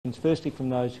questions, firstly from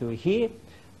those who are here,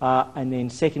 and then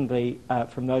secondly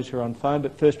from those who are on phone.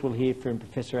 But first we'll hear from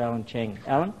Professor Alan Cheng.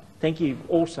 Alan, thank you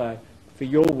also for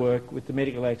your work with the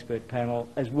medical expert panel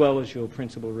as well as your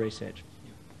principal research.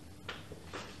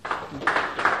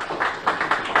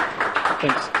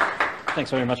 Thanks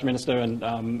very much, Minister, and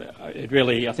it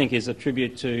really, I think, is a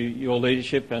tribute to your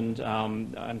leadership and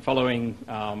following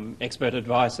expert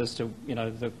advice as to, you know,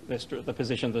 the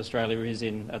position that Australia is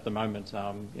in at the moment.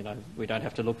 You know, we don't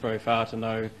have to look very far to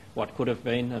know what could have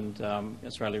been, and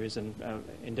Australia is in,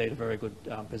 indeed a very good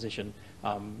position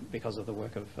because of the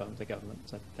work of the government.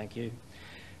 So thank you.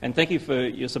 And thank you for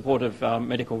your support of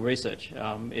medical research.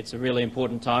 It's a really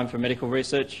important time for medical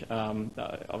research.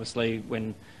 Obviously,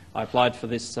 when I applied for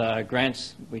this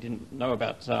grant, we didn't know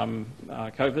about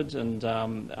COVID, and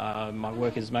my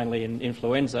work is mainly in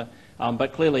influenza,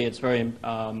 but clearly it's very,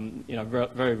 you know,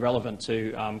 very relevant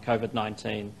to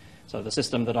COVID-19. So the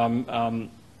system that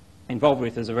I'm involved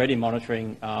with is already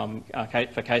monitoring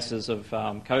for cases of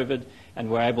COVID, and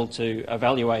we're able to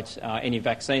evaluate any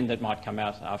vaccine that might come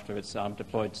out after it's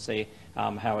deployed to see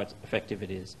how effective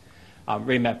it is.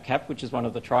 REMAP-CAP, which is one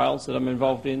of the trials that I'm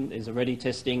involved in, is already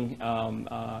testing,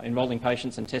 enrolling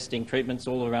patients and testing treatments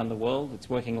all around the world. It's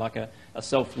working like a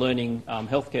self-learning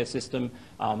healthcare system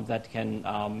that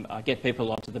can get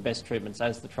people onto the best treatments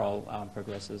as the trial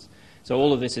progresses. So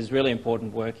all of this is really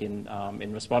important work in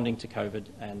responding to COVID,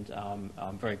 and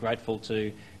I'm very grateful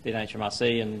to the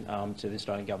NHMRC and to the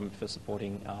Australian Government for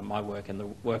supporting my work and the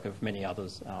work of many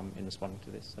others in responding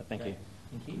to this. So thank you.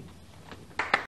 Thank you.